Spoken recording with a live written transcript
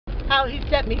how he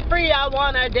set me free. I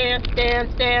wanna dance,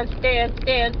 dance, dance, dance,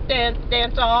 dance, dance,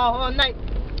 dance all night,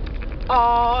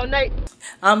 all night.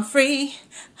 I'm free,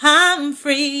 I'm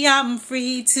free, I'm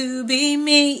free to be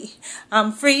me.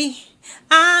 I'm free,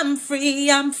 I'm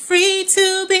free, I'm free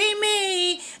to be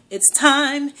me. It's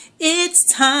time,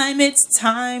 it's time, it's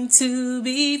time to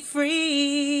be free.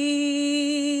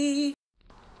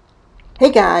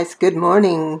 Hey guys, good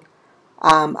morning.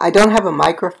 I don't have a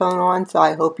microphone on, so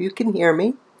I hope you can hear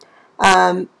me.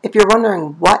 If you're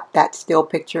wondering what that still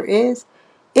picture is,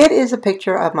 it is a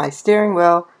picture of my steering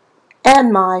wheel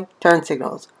and my turn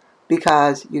signals,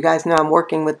 because you guys know I'm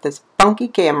working with this funky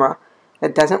camera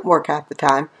that doesn't work half the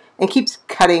time and keeps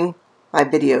cutting my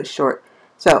videos short.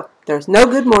 So there's no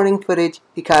good morning footage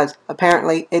because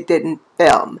apparently it didn't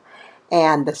film.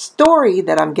 And the story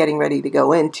that I'm getting ready to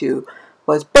go into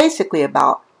was basically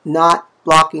about not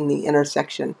blocking the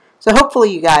intersection. So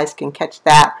hopefully you guys can catch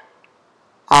that.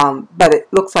 But it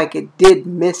looks like it did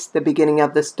miss the beginning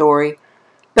of the story.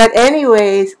 But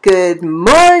anyways, good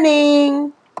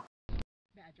morning!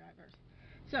 Bad drivers.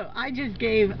 So I just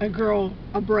gave a girl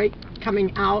a break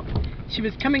coming out. She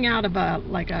was coming out of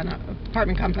an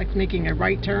apartment complex making a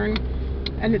right turn.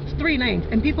 And it's 3 lanes.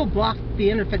 And people blocked the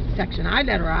intersection. I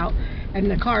let her out.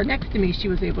 And the car next to me, she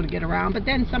was able to get around. But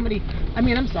then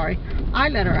I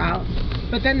let her out.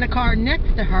 But then the car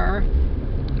next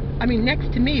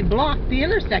to me blocked the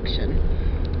intersection.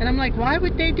 And I'm like, why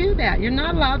would they do that? You're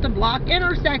not allowed to block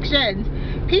intersections.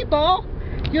 People,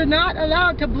 you're not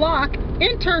allowed to block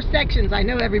intersections. I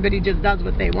know everybody just does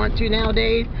what they want to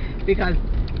nowadays because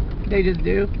they just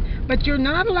do. But you're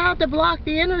not allowed to block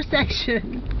the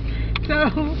intersection. So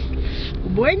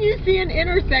when you see an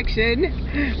intersection,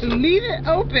 leave it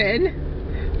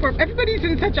open. For everybody's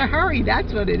in such a hurry,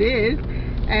 that's what it is.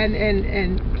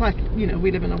 And plus, you know, we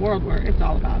live in a world where it's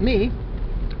all about me.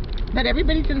 But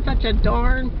everybody's in such a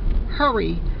darn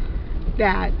hurry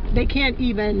that they can't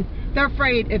even, they're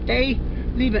afraid if they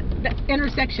leave the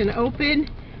intersection open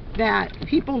that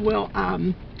people will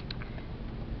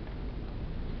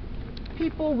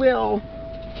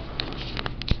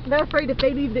they're afraid if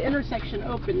they leave the intersection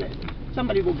open that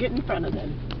somebody will get in front of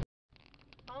them.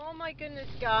 Oh my goodness,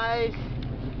 guys.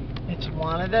 It's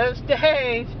one of those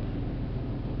days.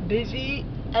 Busy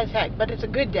as heck, but it's a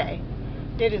good day.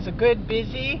 It is a good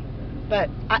busy,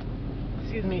 but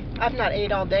I've not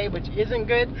ate all day, which isn't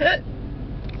good.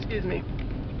 Excuse me.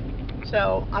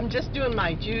 So I'm just doing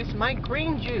my juice. My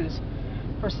green juice,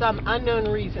 for some unknown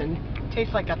reason,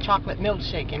 tastes like a chocolate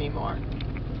milkshake anymore.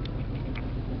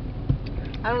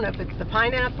 I don't know if it's the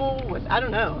pineapple with, I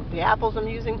don't know, the apples I'm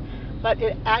using, but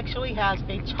it actually has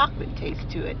a chocolate taste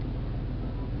to it.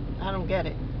 I don't get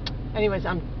it. Anyways,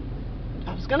 I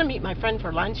was going to meet my friend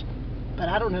for lunch, but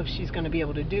I don't know if she's going to be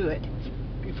able to do it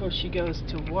before she goes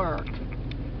to work.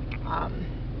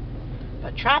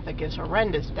 But traffic is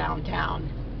horrendous downtown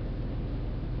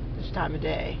this time of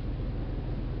day.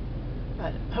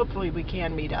 But hopefully we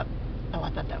can meet up. Oh,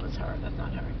 I thought that was her. That's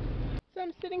not her. So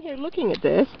I'm sitting here looking at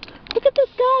this. Look at this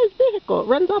guy's vehicle. It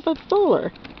runs off of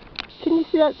solar. Can you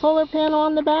see that solar panel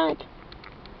on the back?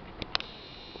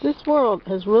 This world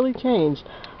has really changed.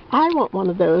 I want one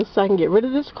of those so I can get rid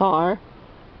of this car.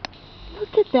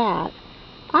 Look at that.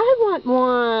 I want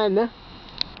one.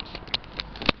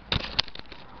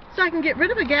 So I can get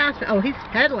rid of a gas. Oh, he's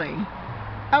pedaling.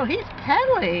 Oh, he's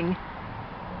pedaling.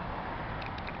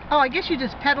 Oh, I guess you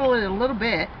just pedal it a little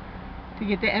bit to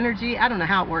get the energy. I don't know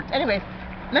how it works. Anyways,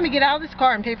 let me get out of this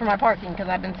car and pay for my parking because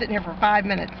I've been sitting here for 5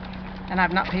 minutes and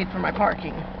I've not paid for my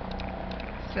parking.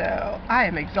 So I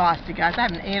am exhausted, guys. I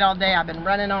haven't ate all day. I've been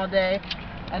running all day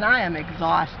and I am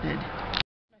exhausted.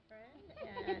 My friend,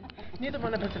 and neither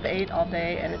one of us have ate all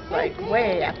day and it's like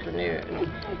way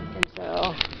afternoon. And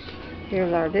so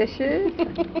here's our dishes.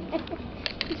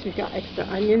 She's got extra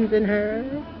onions in her.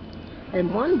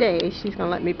 And one day she's going to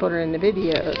let me put her in the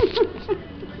videos.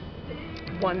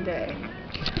 One day.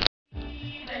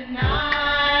 And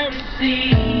I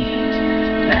receive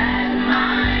that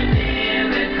my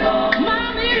miracle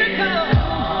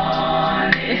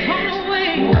is on the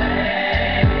way.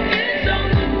 It's on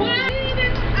the way.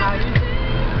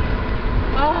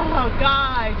 Oh,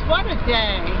 guys, what a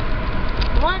day.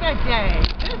 What a day.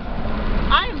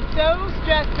 I am so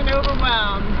stressed and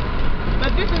overwhelmed,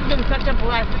 but this has been such a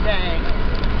blessed day.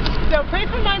 So pray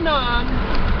for my mom.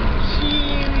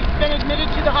 She's been admitted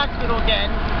to the hospital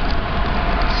again.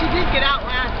 She did get out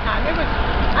last time.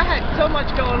 I had so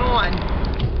much going on.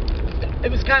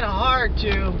 It was kind of hard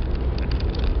to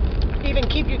even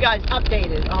keep you guys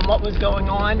updated on what was going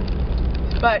on.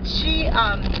 But she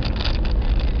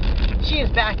is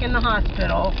back in the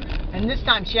hospital, and this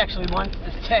time she actually wants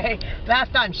to okay?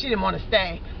 Last time she didn't want to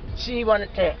stay. She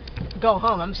wanted to go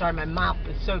home. I'm sorry, my mouth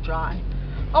is so dry.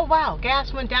 Oh wow,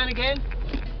 gas went down again.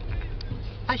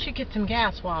 I should get some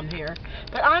gas while I'm here.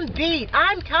 But I'm beat.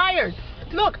 I'm tired.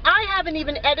 Look, I haven't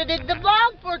even edited the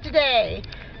vlog for today.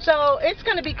 So it's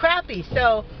going to be crappy.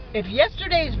 So if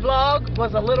yesterday's vlog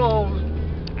was a little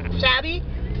shabby,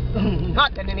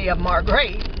 not that any of them are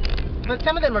great, but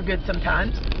some of them are good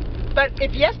sometimes. But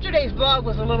if yesterday's vlog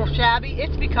was a little shabby,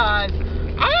 it's because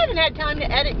I haven't had time to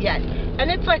edit yet. And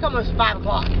it's like almost 5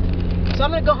 o'clock. So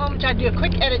I'm going to go home and try to do a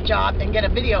quick edit job and get a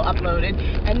video uploaded.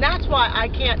 And that's why I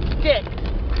can't stick,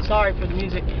 sorry for the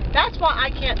music, that's why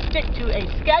I can't stick to a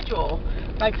schedule.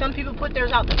 Like some people put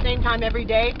theirs out the same time every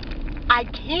day. I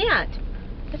can't.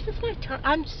 This is my turn.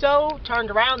 I'm so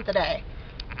turned around today.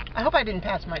 I hope I didn't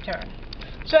pass my turn.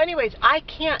 So anyways, I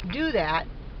can't do that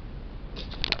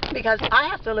because I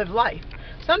have to live life.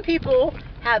 Some people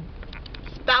have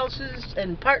spouses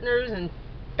and partners and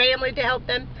family to help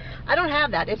them. I don't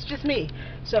have that. It's just me.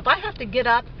 So if I have to get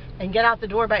up and get out the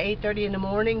door by 8:30 in the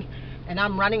morning and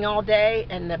I'm running all day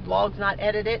and the vlog's not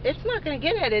edited, it's not going to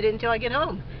get edited until I get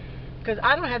home. Because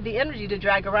I don't have the energy to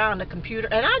drag around a computer.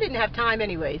 And I didn't have time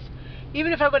anyways.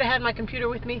 Even if I would have had my computer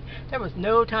with me, there was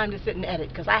no time to sit and edit.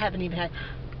 Because I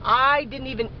didn't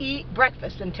even eat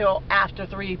breakfast until after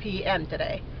 3 p.m.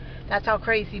 today. That's how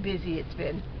crazy busy it's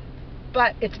been.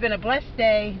 But it's been a blessed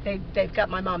day. They've got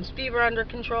my mom's fever under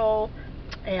control.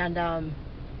 And,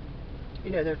 you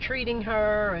know, they're treating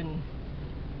her. And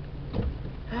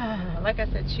like I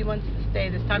said, she wants to stay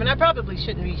this time. And I probably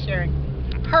shouldn't be sharing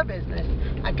her business.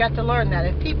 I've got to learn that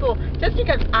if people, just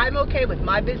because I'm okay with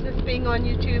my business being on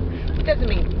YouTube, it doesn't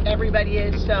mean everybody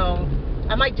is. So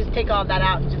I might just take all that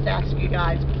out and just ask you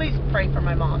guys, please pray for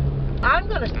my mom. I'm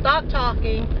going to stop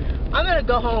talking. I'm going to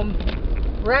go home,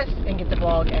 rest, and get the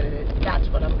vlog edited. That's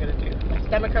what I'm going to do. My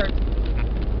stomach hurts.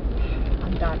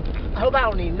 I'm done. I hope I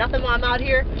don't need nothing while I'm out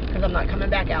here, because I'm not coming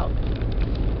back out.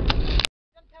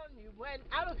 I'm telling you,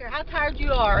 I don't care how tired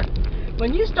you are,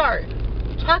 when you start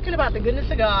talking about the goodness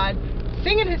of God,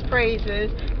 singing His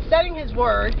praises, studying His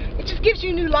Word, it just gives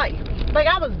you new life. Like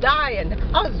I was dying.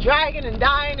 I was dragging and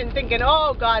dying and thinking,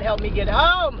 oh, God, help me get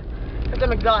home, because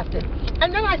I'm exhausted.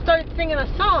 And then I started singing a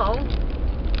song.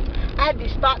 I had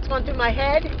these thoughts going through my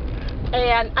head,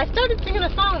 and I started singing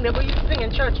a song that we used to sing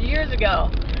in church years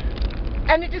ago.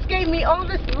 And it just gave me all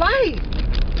this life.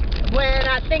 When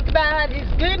I think about His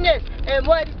goodness and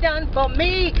what He's done for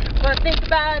me, when I think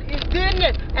about His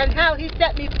goodness and how He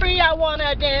set me free, I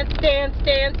wanna dance, dance,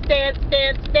 dance, dance,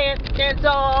 dance, dance, dance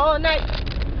all night,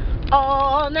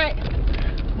 all night.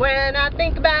 When I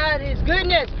think about His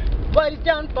goodness, what He's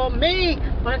done for me,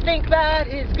 when I think about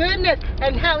His goodness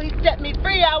and how He set me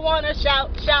free, I wanna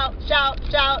shout, shout, shout,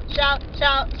 shout, shout,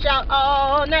 shout, shout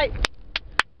all night,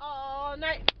 all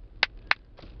night.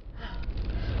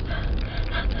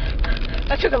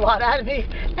 That took a lot out of me.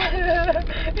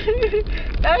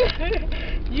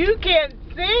 You can't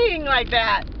sing like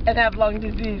that and have lung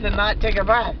disease and not take a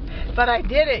breath. But I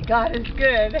did it. God is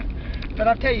good. But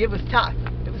I'll tell you, it was tough.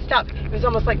 It was tough. It was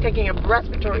almost like taking a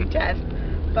respiratory test.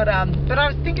 But I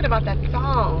was thinking about that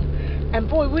song. And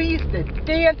boy, we used to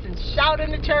dance and shout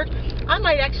in the church. I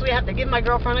might actually have to give my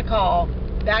girlfriend a call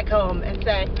back home and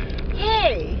say,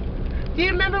 hey, do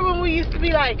you remember when we used to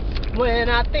be like, when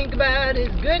I think about His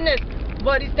goodness,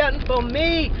 what He's done for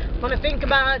me, when I think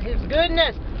about His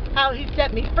goodness, how He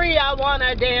set me free, I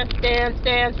wanna dance, dance,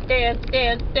 dance, dance,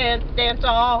 dance, dance, dance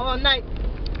all night,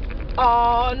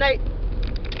 all night.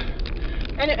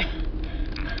 And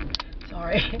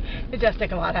sorry, it does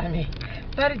take a lot out of me,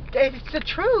 but it's the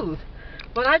truth.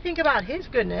 When I think about His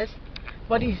goodness,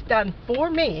 what He's done for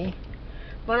me,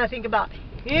 when I think about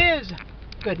His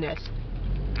goodness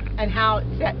and how it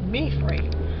set me free,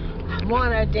 I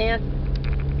wanna dance,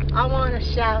 I wanna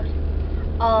shout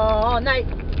all night,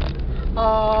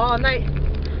 all night,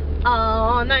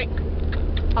 all night,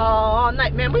 all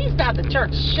night. Man, we used to have the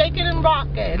church shaking and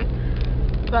rocking.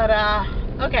 But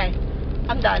okay,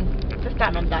 I'm done. This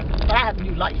time I'm done. But I have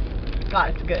new life.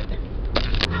 God, it's good.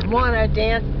 I wanna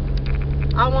dance,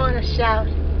 I wanna shout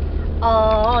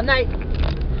all night,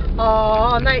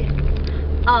 all night,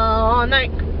 all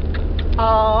night,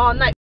 all night.